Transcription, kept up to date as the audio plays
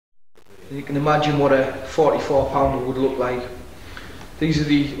You can imagine what a 44-pounder would look like. These are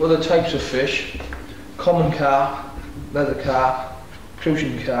the other types of fish: common carp, leather carp,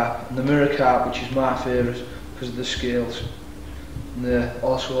 crucian carp, and the mirror carp, which is my favourite because of the scales. And they're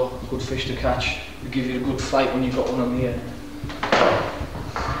also a good fish to catch. They give you a good fight when you've got one on the end.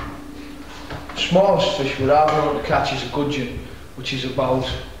 Smallest fish we're able to catch is a gudgeon, which is about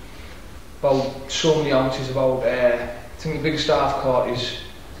so many ounces. I think the biggest I've caught is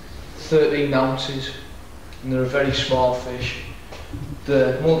 13 ounces, and they're a very small fish.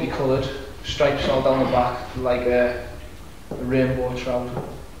 They're multicoloured, stripes all down the back, like a rainbow trout.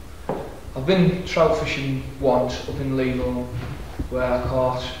 I've been trout fishing once up in Lilo, where I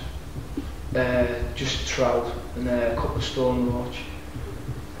caught just trout and a couple of stone roach.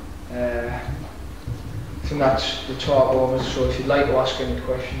 I think that's the talk over, so if you'd like to ask any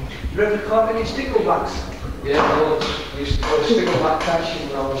questions. You ever caught any sticklebacks? Yeah, loads. I used to go stickleback catching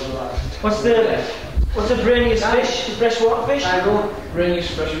when I was alive. What's the brainiest fish? The freshwater fish? I know.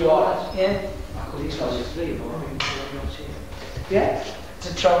 Brainiest freshwater. Yeah. These guys are three, yeah? It's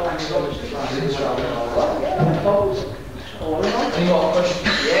a trout and it's always Any yeah. more questions?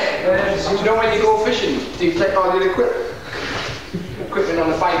 Yeah. Do you know when you go fishing, do you take all your equipment on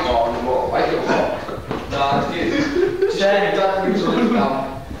the bike or on the motorbike or what? Nah,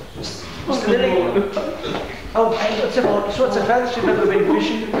 What's the lyric? Oh, hey, what's a fence you've never been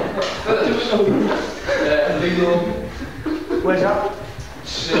fishing? Lilo. Where's that?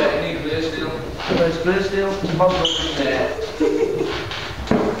 It's in Glaisdale. Where's Glaisdale?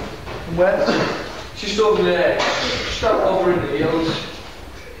 And where? Just over there. Just over in the hills.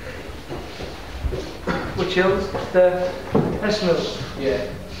 Which hills? The Esmills? Yeah.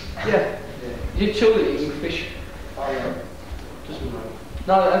 Yeah. You children eating fish? Oh yeah. Doesn't matter.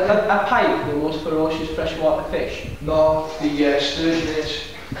 No, a pike, the most ferocious freshwater fish. No, the sturgeon is.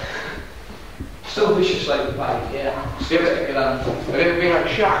 Still vicious like the pike, yeah. Have you ever been like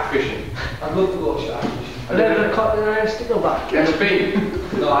shark fishing? I'd love to go shark fishing. Have you ever caught a stickleback? Never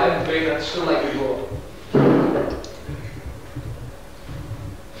been? No, I haven't been, I'd still like to go.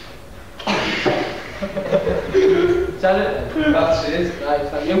 Is that it? That's it. Right,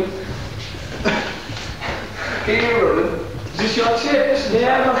 thank you. Keep it running. Is this your chair?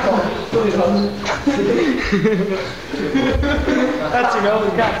 Yeah, no problem. That's enough,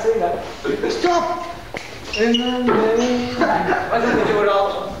 you can't see that. Stop! I think they do it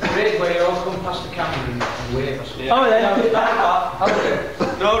all great where you all come past the camera and wave or something. Oh, yeah.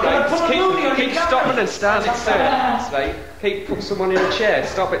 No, right, keep stopping and standing still. Right, put someone in a chair,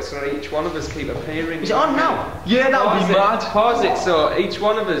 stop it so each one of us keep appearing. Is it on now? Yeah, that would be mad. Pause it so each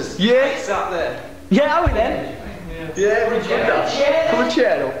one of us sat there. Yeah, are we then? Yeah, we did that. Come and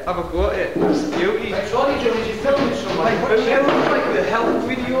chair up. Have a go at it. It's beauty. What are you doing? You're filming someone. Like the health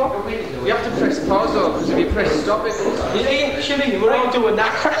video. You have to press pause though, because if you press stop it goes. You ain't chilling, we're all doing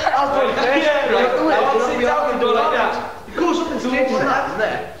that. I'll do it first. Yeah, right. I'll sit down and do it like that. It goes up and stays like that, doesn't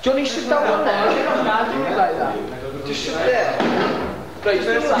it? Johnny, sit down on there. I can't do it like that. Just sit there. Right,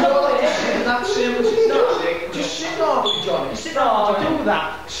 that same as it's not. Just sit normally, Johnny. Sit down, do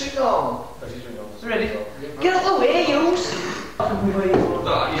that. Sit down. Ready? Get out the way, you.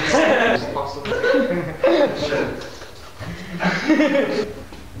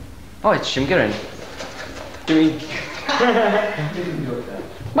 Oh, it's Jim Garen. Doing.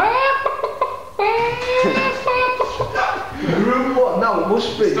 Groom what? No, it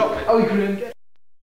must be. Stop it. Oh, you groom.